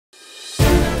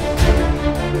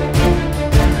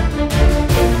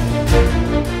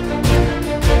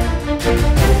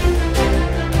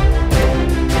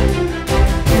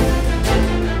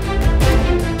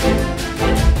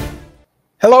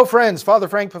Hello, friends. Father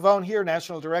Frank Pavone here,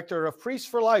 National Director of Priests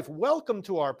for Life. Welcome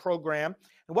to our program,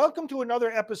 and welcome to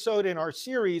another episode in our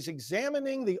series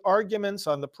examining the arguments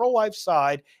on the pro-life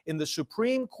side in the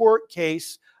Supreme Court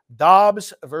case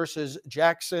Dobbs versus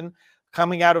Jackson,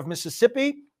 coming out of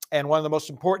Mississippi, and one of the most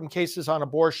important cases on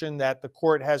abortion that the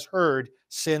court has heard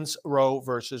since Roe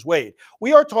versus Wade.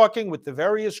 We are talking with the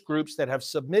various groups that have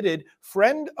submitted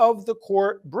friend of the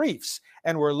court briefs,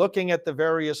 and we're looking at the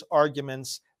various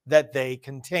arguments that they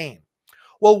contain.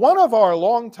 Well, one of our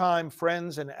longtime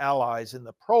friends and allies in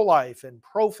the pro-life and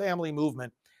pro-family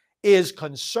movement is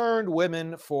Concerned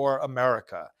Women for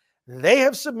America. They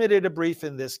have submitted a brief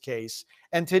in this case,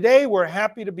 and today we're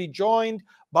happy to be joined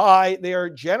by their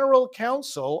general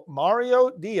counsel, Mario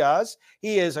Diaz.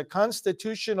 He is a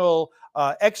constitutional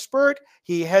expert.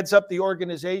 He heads up the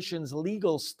organization's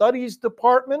legal studies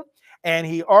department, and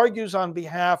he argues on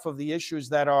behalf of the issues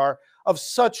that are of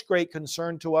such great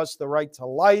concern to us: the right to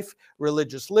life,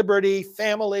 religious liberty,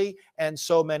 family, and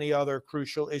so many other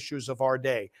crucial issues of our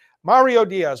day. Mario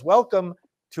Diaz, welcome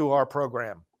to our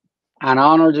program. An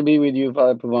honor to be with you,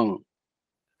 Father Pavone.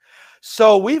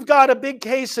 So we've got a big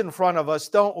case in front of us,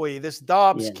 don't we? This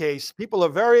Dobbs Yeah. case. People are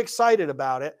very excited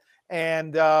about it.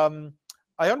 And I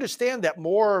understand that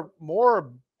more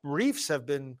briefs have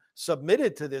been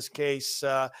submitted to this case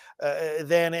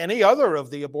than any other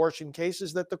of the abortion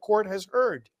cases that the court has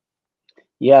heard.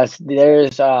 Yes,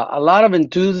 there's a lot of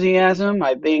enthusiasm.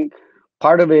 I think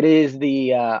part of it is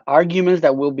the arguments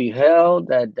that will be held,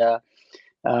 that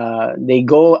they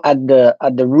go at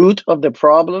the root of the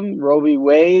problem, Roe v.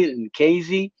 Wade and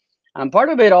Casey. And part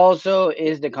of it also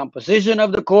is the composition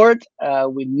of the court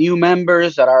with new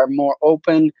members that are more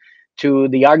open to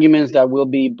the arguments that will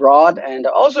be brought, and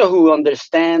also who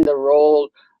understand the role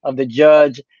of the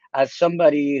judge as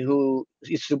somebody who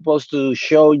is supposed to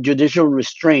show judicial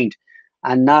restraint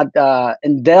and not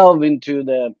delve into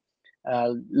the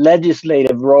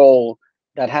legislative role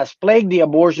that has plagued the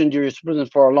abortion jurisprudence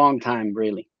for a long time,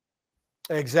 really.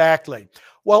 Exactly.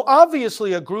 Well,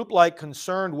 obviously, a group like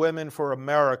Concerned Women for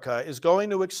America is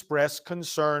going to express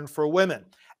concern for women,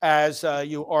 as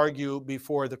you argue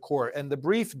before the court. And the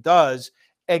brief does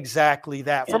exactly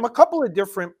that from a couple of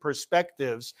different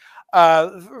perspectives.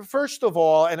 First of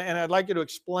all, and I'd like you to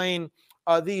explain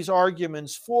these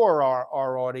arguments for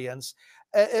our audience.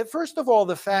 First of all,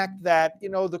 the fact that,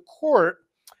 the court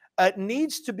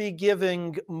needs to be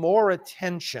giving more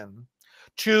attention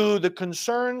to the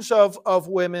concerns of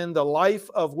women, the life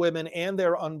of women and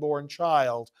their unborn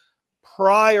child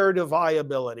prior to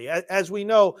viability. As we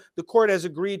know, the court has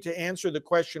agreed to answer the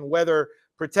question whether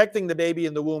protecting the baby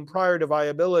in the womb prior to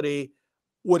viability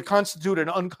would constitute an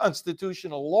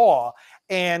unconstitutional law.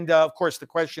 And of course, the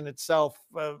question itself,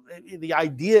 the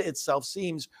idea itself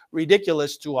seems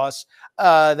ridiculous to us,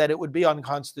 that it would be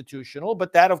unconstitutional.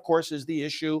 But that, of course, is the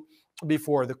issue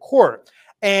before the court.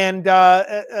 And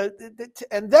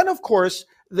then, of course,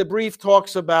 the brief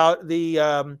talks about the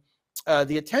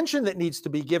attention that needs to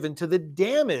be given to the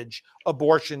damage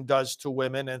abortion does to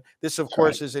women. And this, of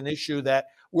course, is an issue that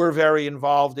we're very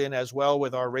involved in as well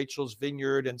with our Rachel's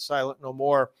Vineyard and Silent No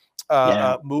More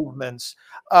movements.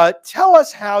 Tell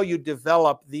us how you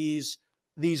develop these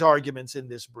arguments in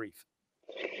this brief.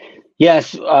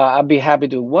 Yes, I'd be happy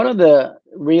to. One of the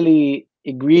really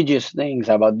egregious things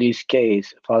about this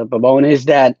case, Father Pavone, is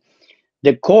that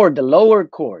the court, the lower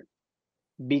court,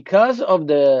 because of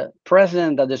the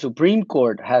precedent that the Supreme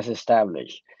Court has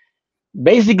established,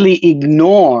 basically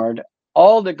ignored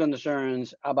all the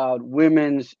concerns about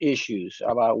women's issues,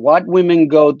 about what women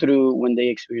go through when they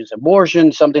experience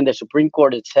abortion, something the Supreme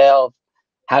Court itself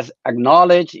has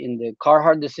acknowledged in the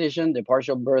Carhart decision, the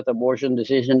partial birth abortion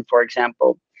decision, for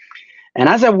example. And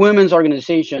as a women's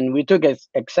organization, we took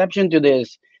exception to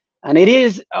this, and it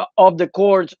is of the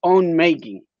court's own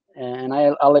making. And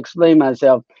I'll explain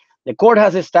myself. The court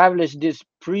has established this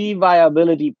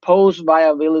pre-viability,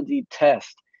 post-viability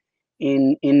test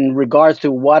in regards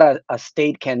to what a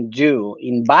state can do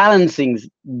in balancing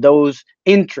those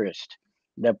interests,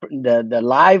 the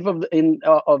life of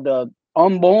the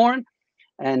unborn,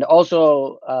 and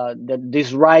also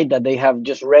this right that they have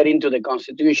just read into the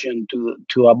Constitution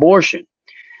to abortion.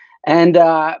 And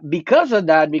because of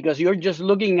that, because you're just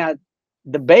looking at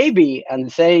the baby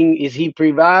and saying, is he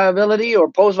pre-viability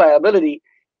or post-viability,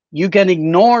 you can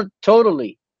ignore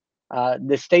totally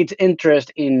the state's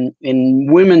interest in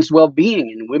women's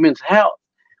well-being, in women's health.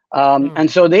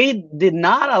 And so they did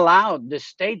not allow the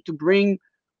state to bring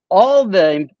all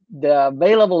the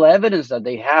available evidence that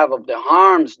they have of the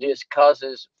harms this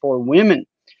causes for women.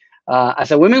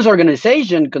 As a women's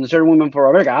organization, Concerned Women for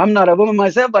America, I'm not a woman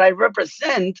myself, but I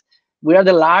represent We are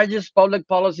the largest public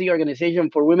policy organization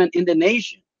for women in the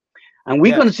nation. And we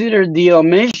Yes. consider the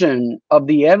omission of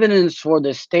the evidence for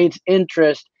the state's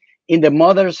interest in the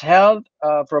mother's health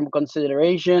from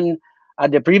consideration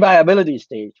at the pre-viability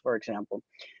stage, for example,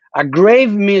 a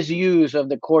grave misuse of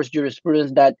the court's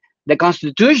jurisprudence that the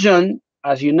Constitution,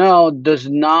 as you know, does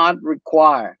not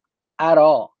require at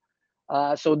all.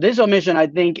 So this omission, I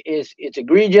think, is it's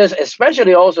egregious,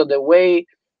 especially also the way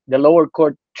the lower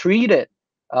court treated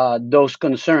those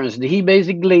concerns.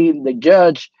 The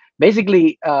judge,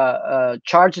 basically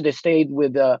charged the state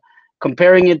with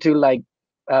comparing it to like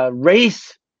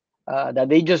race, that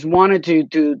they just wanted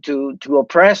to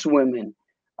oppress women.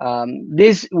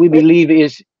 This we believe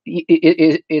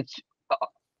it's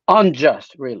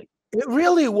unjust, really. It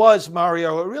really was,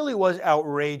 Mario. It really was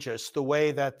outrageous the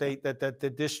way that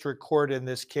the district court in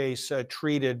this case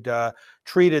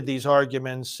treated these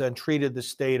arguments and treated the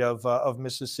state of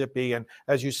Mississippi. And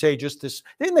as you say, just this,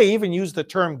 didn't they even use the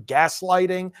term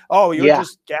gaslighting? Oh, you're Yeah,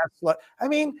 just gaslight. I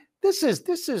mean, this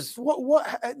is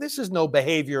what this is no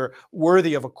behavior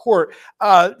worthy of a court.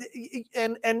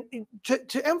 And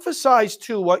to emphasize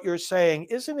too what you're saying,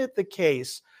 isn't it the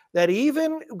case that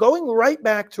even going right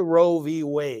back to Roe v.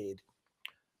 Wade,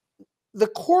 the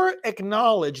court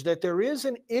acknowledged that there is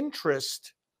an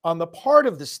interest on the part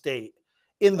of the state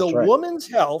in the that's right. woman's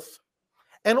health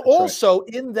and That's right. also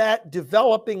in that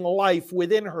developing life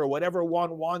within her, whatever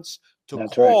one wants to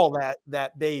That's right. call that Yeah.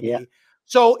 baby.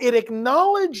 So it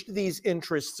acknowledged these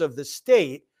interests of the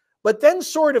state, but then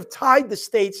sort of tied the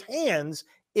state's hands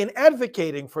in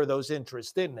advocating for those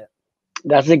interests, didn't it?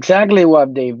 That's exactly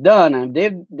what they've done, and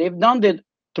they've done it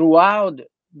throughout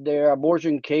their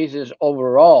abortion cases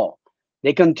overall.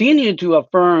 They continue to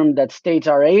affirm that states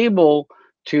are able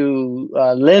to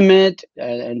limit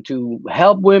and to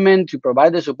help women to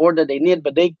provide the support that they need,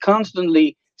 but they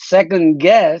constantly second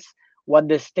guess what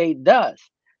the state does.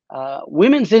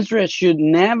 Women's interests should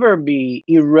never be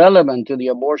irrelevant to the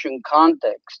abortion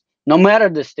context, no matter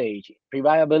the stage,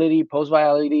 pre-viability,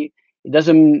 post-viability, it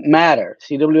doesn't matter.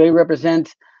 CWA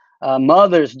represents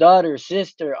mothers, daughters,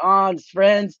 sisters, aunts,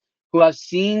 friends who have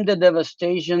seen the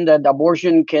devastation that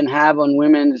abortion can have on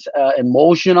women's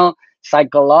emotional,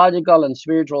 psychological, and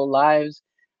spiritual lives.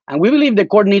 And we believe the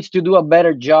court needs to do a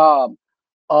better job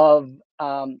of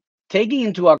taking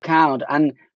into account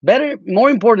and better,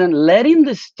 more important, letting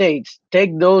the states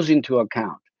take those into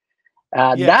account.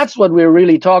 Yes. That's what we're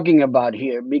really talking about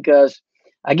here, because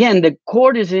again, the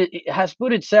court has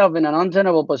put itself in an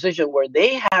untenable position where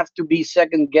they have to be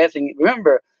second guessing.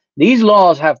 Remember, these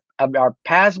laws are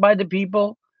passed by the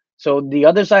people, so the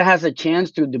other side has a chance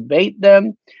to debate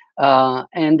them.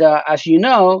 And as you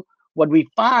know, what we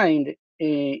find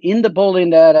in the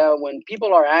polling data when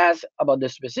people are asked about the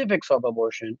specifics of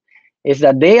abortion is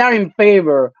that they are in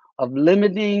favor of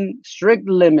limiting strict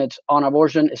limits on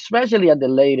abortion, especially at the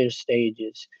later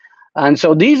stages. And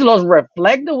so these laws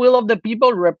reflect the will of the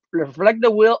people, reflect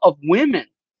the will of women,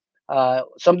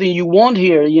 something you won't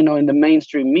hear, in the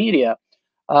mainstream media.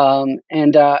 And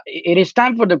it is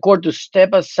time for the court to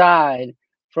step aside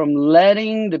from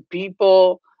letting the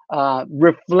people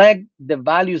reflect the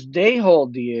values they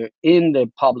hold dear in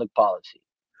the public policy.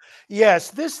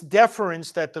 Yes, this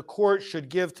deference that the court should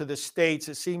give to the states,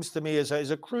 it seems to me, is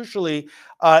a crucially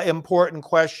important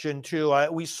question, too.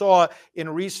 We saw in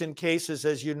recent cases,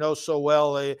 as you know so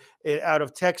well, out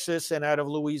of Texas and out of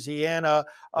Louisiana,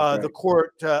 That's the right.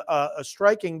 court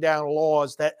striking down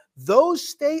laws that those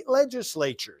state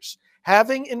legislatures,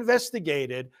 having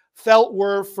investigated, felt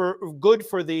were good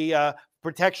for the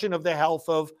protection of the health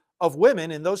of women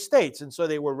in those states, and so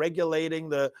they were regulating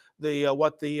the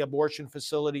what the abortion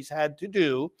facilities had to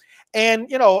do.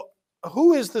 And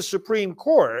who is the Supreme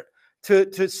Court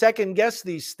to second guess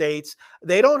these states?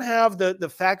 They don't have the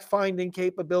fact finding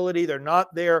capability. They're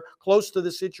not there close to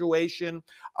the situation.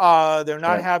 They're That's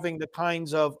not right. having the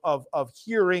kinds of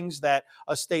hearings that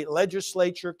a state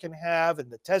legislature can have,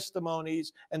 and the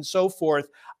testimonies and so forth.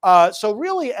 So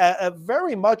really,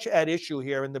 very much at issue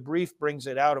here, and the brief brings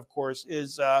it out, of course,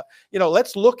 is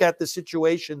let's look at the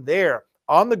situation there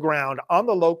on the ground, on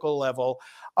the local level,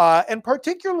 and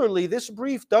particularly this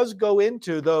brief does go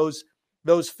into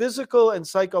those physical and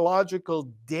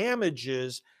psychological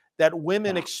damages that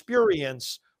women Yeah.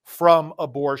 experience from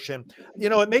abortion.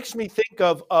 It makes me think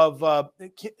of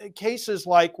cases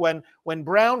like when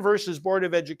Brown versus Board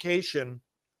of Education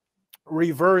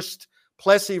reversed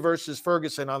Plessy versus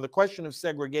Ferguson on the question of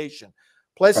segregation.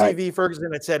 Plessy Right. v.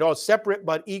 Ferguson had said, "Oh, separate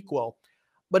but equal."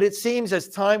 But it seems as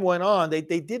time went on, they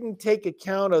didn't take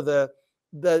account of the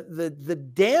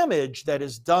damage that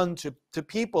is done to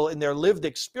people in their lived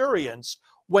experience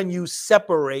when you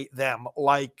separate them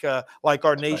like our That's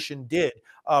right. nation did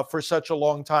for such a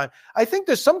long time. I think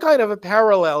there's some kind of a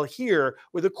parallel here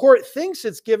where the court thinks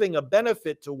it's giving a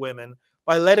benefit to women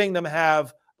by letting them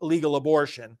have legal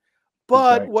abortion. That's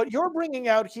But right. what you're bringing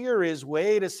out here is,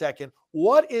 wait a second,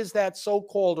 what is that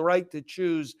so-called right to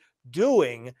choose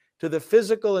doing to the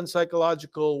physical and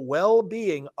psychological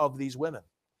well-being of these women?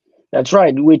 That's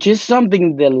right, which is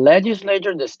something the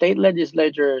legislature, the state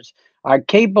legislatures are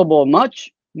capable much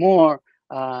more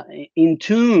in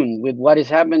tune with what is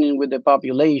happening with the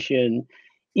population,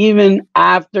 even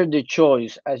after the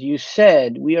choice. As you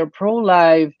said, we are pro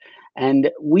life, and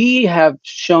we have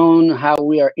shown how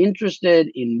we are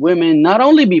interested in women, not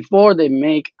only before they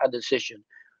make a decision,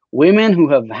 women who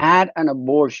have had an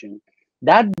abortion.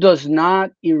 That does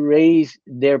not erase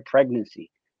their pregnancy.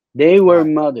 They were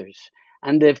Right. mothers,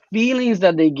 and the feelings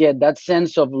that they get, that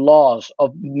sense of loss,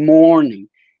 of mourning,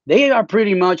 they are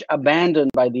pretty much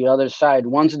abandoned by the other side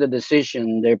once the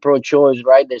decision, their pro-choice,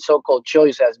 right, their so-called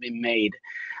choice has been made.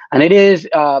 And it is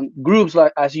groups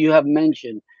like, as you have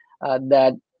mentioned,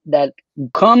 that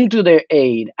come to their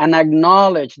aid and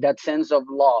acknowledge that sense of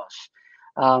loss.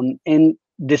 And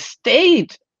the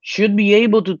state should be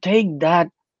able to take that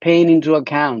pain into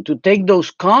account, to take those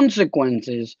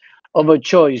consequences of a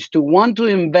choice, to want to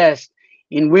invest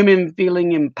in women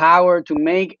feeling empowered to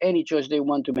make any choice they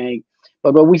want to make.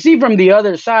 But what we see from the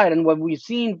other side, and what we've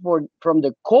seen from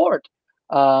the court,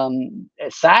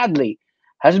 sadly,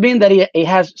 has been that it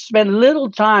has spent little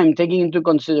time taking into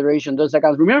consideration those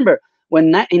accounts. Remember,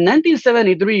 in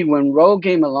 1973, when Roe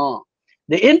came along,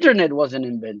 the internet wasn't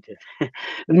invented.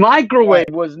 The microwave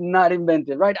Right. was not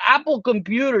invented, right? Apple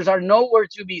computers are nowhere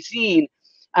to be seen.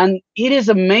 And it is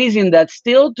amazing that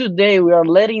still today we are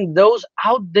letting those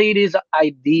outdated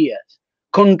ideas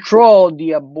control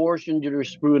the abortion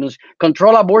jurisprudence,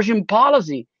 control abortion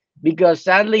policy, because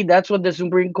sadly, that's what the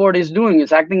Supreme Court is doing.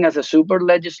 It's acting as a super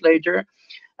legislature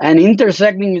and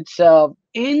intersecting itself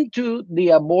into the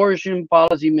abortion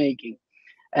policy making.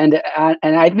 And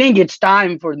I think it's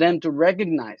time for them to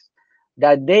recognize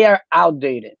that they are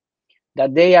outdated,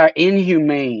 that they are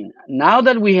inhumane. Now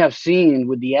that we have seen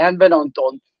with the advent on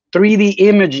 3D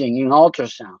imaging in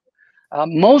ultrasound,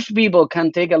 most people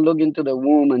can take a look into the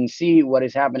womb and see what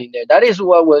is happening there. That is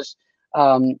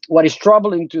what is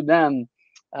troubling to them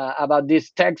about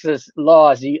this Texas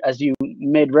law, as you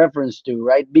made reference to,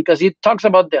 right? Because it talks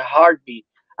about the heartbeat,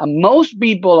 and most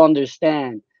people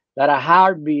understand that a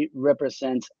heartbeat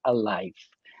represents a life.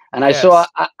 And Yes.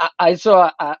 I saw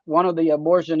one of the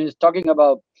abortionists talking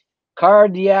about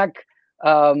cardiac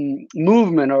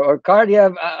movement, or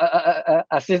cardiac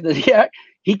assistance. Yeah,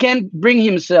 he can't bring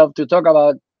himself to talk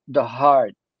about the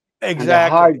heart and the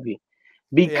Exactly. heartbeat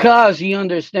Yes. because he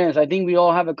understands. I think we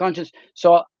all have a conscience.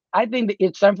 So I think that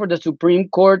it's time for the Supreme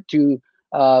Court to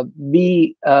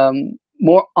be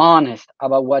more honest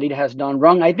about what it has done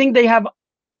wrong. I think they have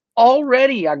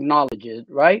already acknowledged it,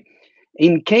 right?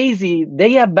 In Casey,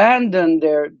 they abandoned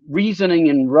their reasoning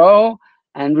in Roe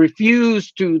and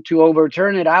refused to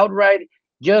overturn it outright,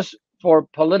 just for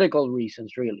political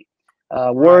reasons, really,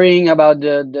 Right. worrying about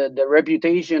the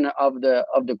reputation of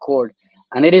the court.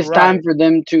 And it is time Right. for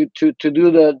them to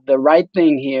do the right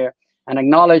thing here and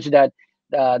acknowledge that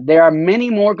there are many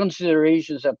more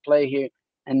considerations at play here,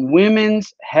 and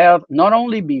women's health, not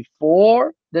only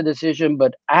before the decision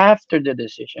but after the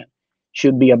decision,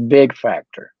 should be a big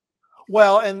factor.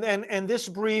 Well, and this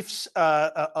brief's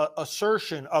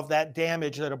assertion of that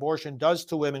damage that abortion does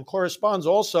to women corresponds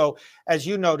also, as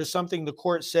you know, to something the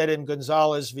court said in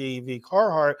Gonzalez v.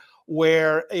 Carhart,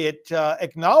 where it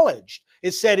acknowledged.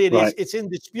 It said Right, it's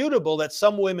indisputable that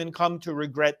some women come to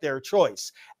regret their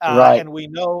choice, right, and we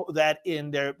know that in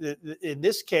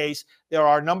this case there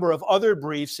are a number of other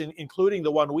briefs, including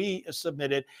the one we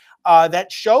submitted,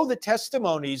 that show the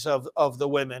testimonies of the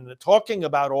women talking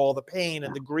about all the pain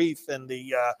and the grief and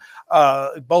the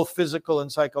both physical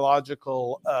and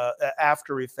psychological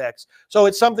after effects. So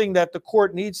it's something that the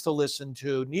court needs to listen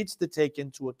to, needs to take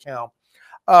into account.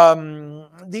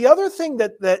 The other thing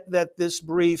that this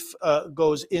brief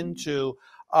goes into,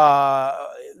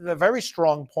 the very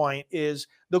strong point, is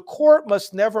the court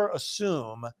must never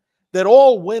assume that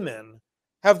all women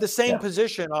have the same yeah,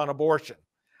 position on abortion.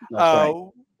 that's Uh, right.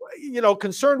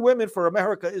 Concerned Women for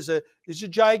America is a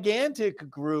gigantic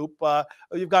group.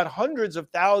 You've got hundreds of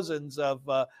thousands of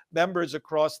members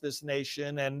across this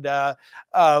nation, and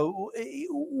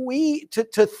we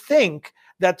to think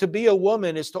that to be a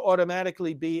woman is to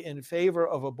automatically be in favor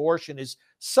of abortion is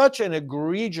such an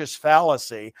egregious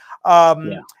fallacy.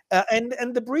 Yeah.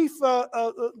 And the brief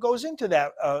goes into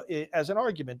that as an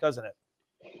argument, doesn't it?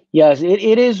 Yes,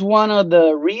 it is one of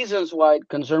the reasons why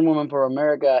Concerned Women for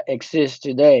America exists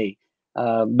today.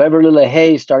 Beverly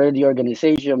LaHaye started the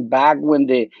organization back when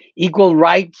the Equal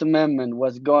Rights Amendment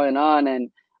was going on,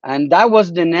 and that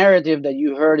was the narrative that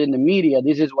you heard in the media.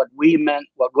 This is what we meant,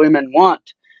 what women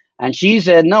want, and she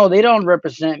said, no, they don't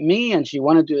represent me, and she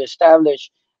wanted to establish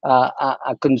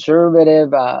a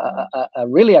conservative,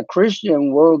 really a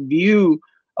Christian worldview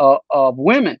of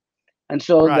women. And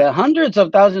so Right. the hundreds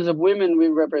of thousands of women we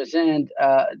represent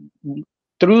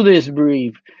through this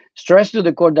brief stress to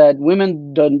the court that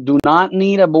women do not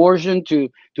need abortion to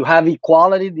have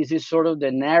equality. This is sort of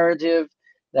the narrative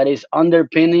that is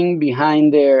underpinning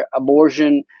behind their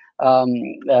abortion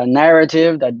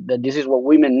narrative, that this is what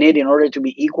women need in order to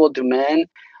be equal to men.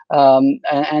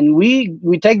 And we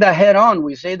take that head on.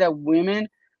 We say that women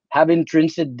have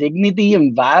intrinsic dignity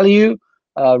and value,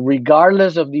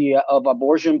 regardless of the of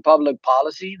abortion public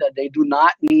policy, that they do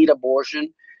not need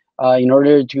abortion in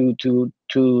order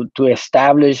to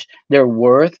establish their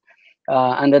worth,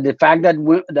 and that the fact that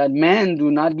that men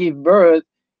do not give birth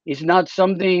is not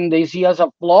something they see as a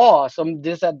flaw, some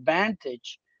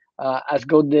disadvantage, as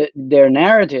go their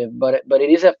narrative, but it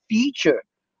is a feature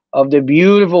of the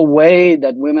beautiful way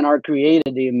that women are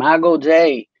created, the Imago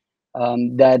Dei,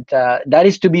 that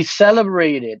is to be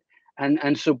celebrated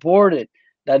and supported.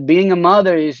 That being a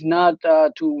mother is not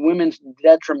to women's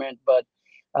detriment, but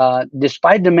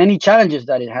despite the many challenges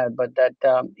that it had, but that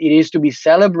it is to be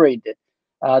celebrated.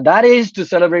 That is to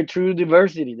celebrate true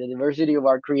diversity, the diversity of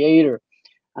our Creator.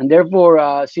 And therefore,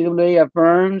 CWA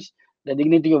affirms the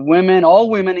dignity of women, all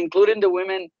women, including the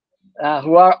women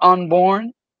who are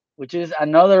unborn, which is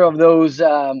another of those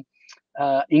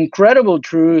incredible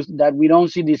truths that we don't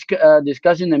see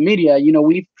discussed in the media. You know,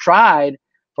 we've tried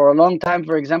for a long time,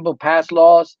 for example, pass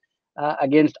laws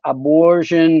against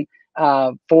abortion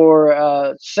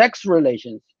for sex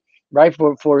relations, right?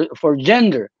 For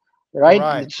gender, right?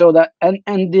 Right. So that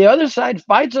and the other side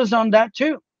fights us on that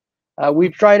too.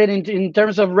 We've tried it in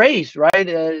terms of race, right?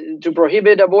 To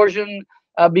prohibit abortion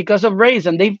because of race,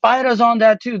 and they fight us on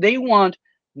that too. They want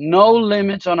no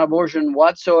limits on abortion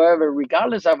whatsoever,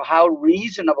 regardless of how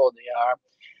reasonable they are.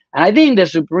 And I think the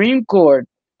Supreme Court,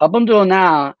 up until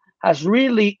now, has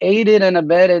really aided and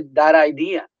abetted that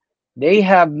idea. They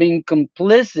have been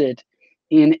complicit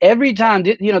in every time.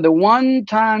 You know, the one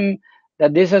time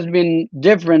that this has been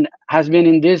different has been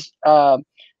in this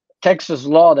Texas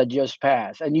law that just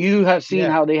passed, and you have seen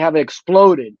Yeah. how they have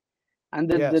exploded. And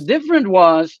the Yes. difference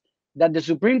was that the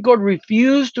Supreme Court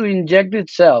refused to inject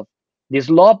itself. This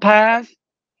law passed,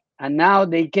 and now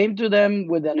they came to them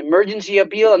with an emergency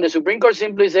appeal, and the Supreme Court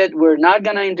simply said, "We're not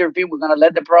going to interfere. We're going to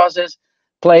let the process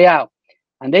play out."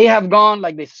 And they have gone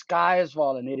like the sky has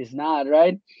fallen. It is not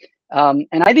right.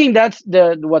 And I think that's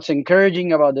the what's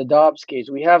encouraging about the Dobbs case.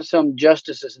 We have some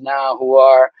justices now who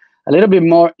are a little bit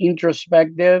more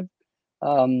introspective,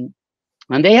 um,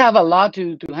 and they have a lot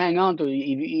to hang on to.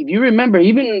 If you remember,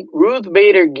 even Ruth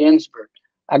Bader Ginsburg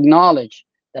acknowledged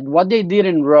that what they did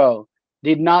in Roe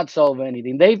did not solve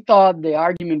anything. They thought the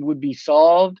argument would be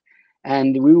solved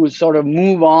and we would sort of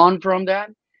move on from that.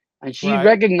 And she Right.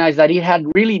 recognized that it had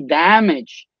really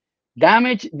damaged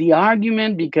the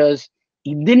argument because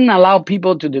it didn't allow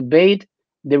people to debate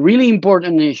the really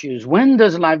important issues. When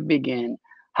does life begin?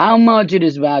 How much it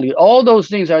is valued? All those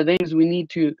things are things we need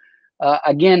to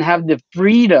again have the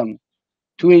freedom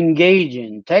to engage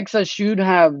in. Texas should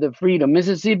have the freedom.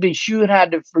 Mississippi should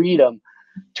have the freedom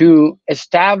to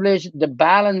establish the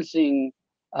balancing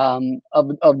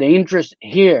of the interest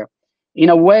here in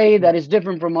a way that is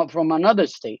different from another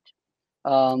state.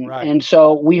 Right. And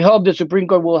so we hope the Supreme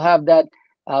Court will have that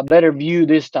better view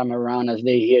this time around as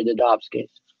they hear the Dobbs case.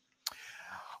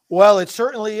 Well, it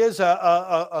certainly is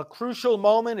a crucial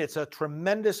moment. It's a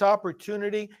tremendous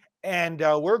opportunity. And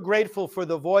we're grateful for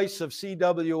the voice of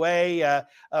CWA.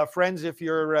 Friends, if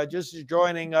you're just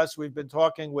joining us, we've been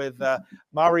talking with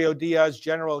Mario Diaz,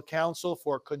 General Counsel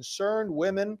for Concerned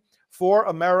Women for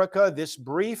America. This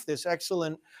brief, this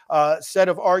excellent set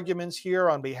of arguments here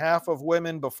on behalf of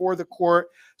women before the court.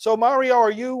 So, Mario,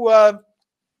 are you, I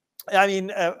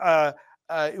mean,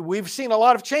 we've seen a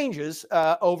lot of changes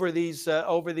over these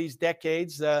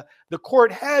decades. The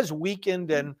court has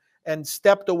weakened and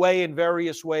stepped away in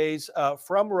various ways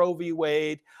from Roe v.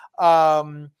 Wade.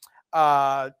 Um,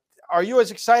 are you as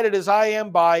excited as I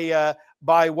am by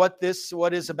what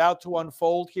is about to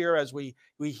unfold here as we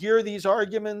hear these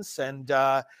arguments and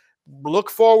look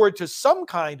forward to some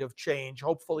kind of change,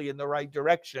 hopefully in the right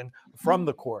direction from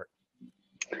the court?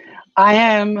 I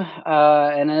am,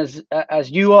 and as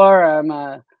you are, I'm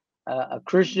a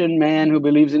Christian man who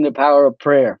believes in the power of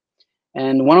prayer.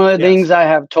 And one of the Yes. things I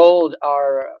have told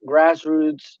our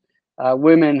grassroots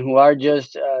women who are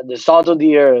just the salt of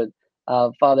the earth,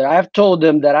 Father, I've told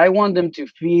them that I want them to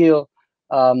feel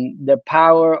the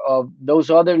power of those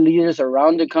other leaders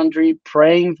around the country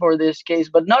praying for this case.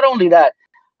 But not only that,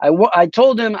 I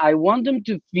told them I want them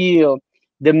to feel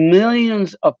the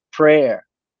millions of prayer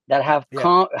that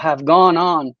Yeah. have gone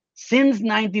on since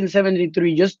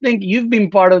 1973. Just think, you've been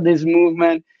part of this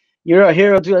movement. You're a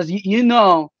hero to us. You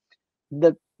know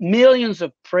the millions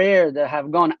of prayers that have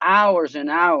gone hours and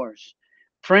hours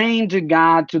praying to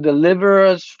God to deliver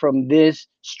us from this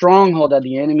stronghold that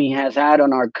the enemy has had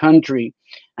on our country.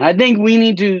 And I think we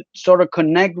need to sort of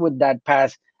connect with that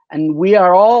past. And we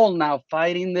are all now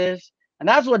fighting this. And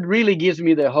that's what really gives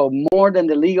me the hope more than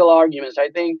the legal arguments. I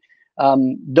think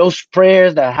those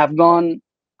prayers that have gone,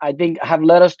 I think, have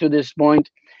led us to this point.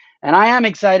 And I am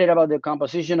excited about the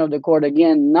composition of the court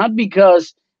again, not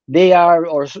because they are,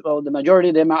 or the majority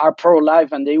of them are pro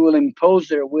life and they will impose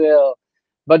their will,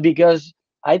 but because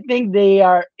I think they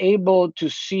are able to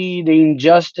see the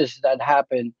injustice that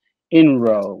happened in Yes.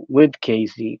 Roe with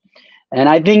Casey. And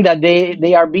I think that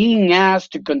they are being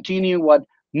asked to continue what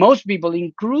most people,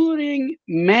 including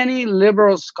many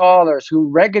liberal scholars who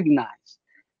recognize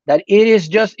that it is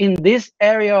just in this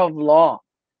area of law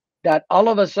that all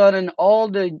of a sudden all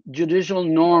the judicial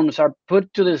norms are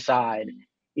put to the side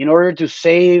in order to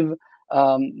save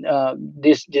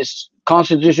this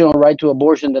constitutional right to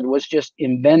abortion that was just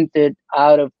invented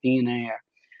out of thin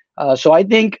air. So I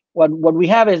think what we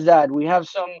have is that we have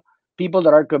some people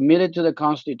that are committed to the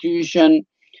Constitution,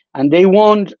 and they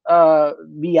won't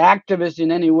be activists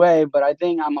in any way. But I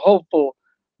think I'm hopeful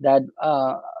that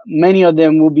many of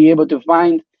them will be able to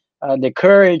find the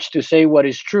courage to say what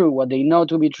is true, what they know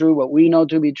to be true, what we know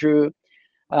to be true.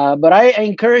 But I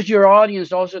encourage your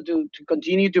audience also to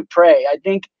continue to pray. I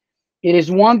think it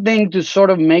is one thing to sort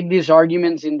of make these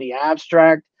arguments in the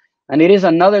abstract, and it is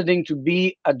another thing to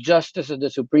be a justice of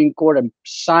the Supreme Court and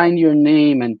sign your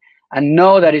name and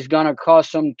know that it's going to cause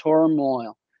some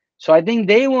turmoil. So I think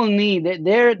they will need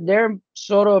their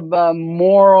sort of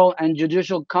moral and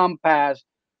judicial compass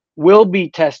will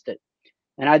be tested,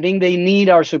 and I think they need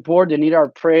our support. They need our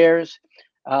prayers,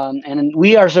 and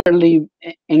we are certainly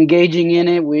engaging in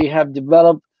it. We have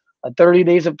developed a 30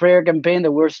 days of prayer campaign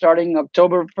that we're starting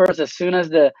October 1st, as soon as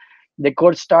the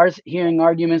court starts hearing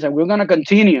arguments, and we're going to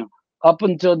continue up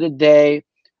until the day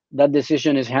that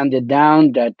decision is handed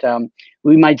down, that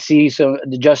we might see so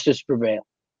the justice prevail.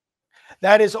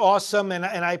 That is awesome. And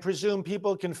I presume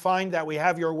people can find that. We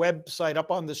have your website up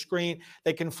on the screen.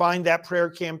 They can find that prayer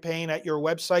campaign at your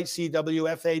website,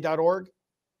 cwfa.org.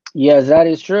 Yes, that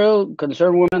is true.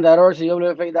 Concernwomen.org,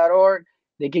 cwfa.org.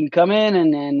 They can come in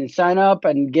and sign up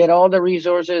and get all the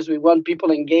resources. We want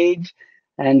people engaged.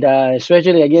 And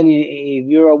especially, again, if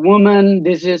you're a woman,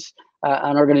 this is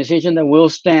an organization that will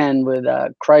stand with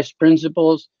Christ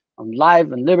principles on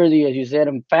life and liberty, as you said,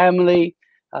 and family.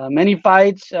 Many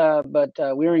fights, but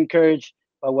we're encouraged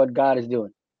by what God is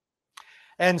doing.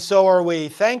 And so are we.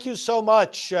 Thank you so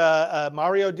much,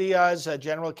 Mario Diaz,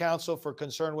 General Counsel for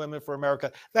Concerned Women for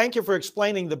America. Thank you for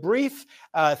explaining the brief.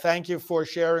 Thank you for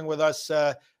sharing with us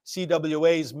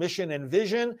CWA's mission and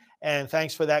vision. And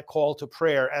thanks for that call to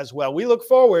prayer as well. We look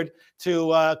forward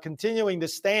to continuing to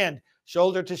stand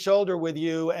shoulder to shoulder with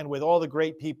you and with all the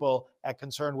great people at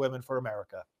Concerned Women for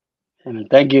America. Amen.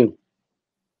 Thank you.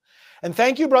 And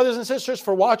thank you, brothers and sisters,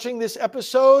 for watching this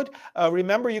episode.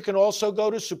 Remember, you can also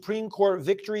go to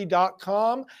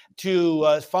SupremeCourtVictory.com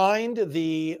to find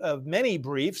the many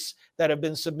briefs that have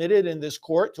been submitted in this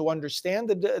court to understand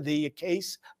the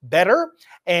case better,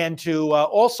 and to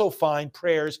also find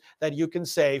prayers that you can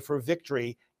say for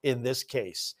victory in this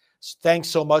case. Thanks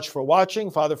so much for watching.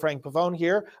 Father Frank Pavone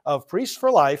here of Priests for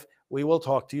Life. We will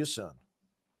talk to you soon.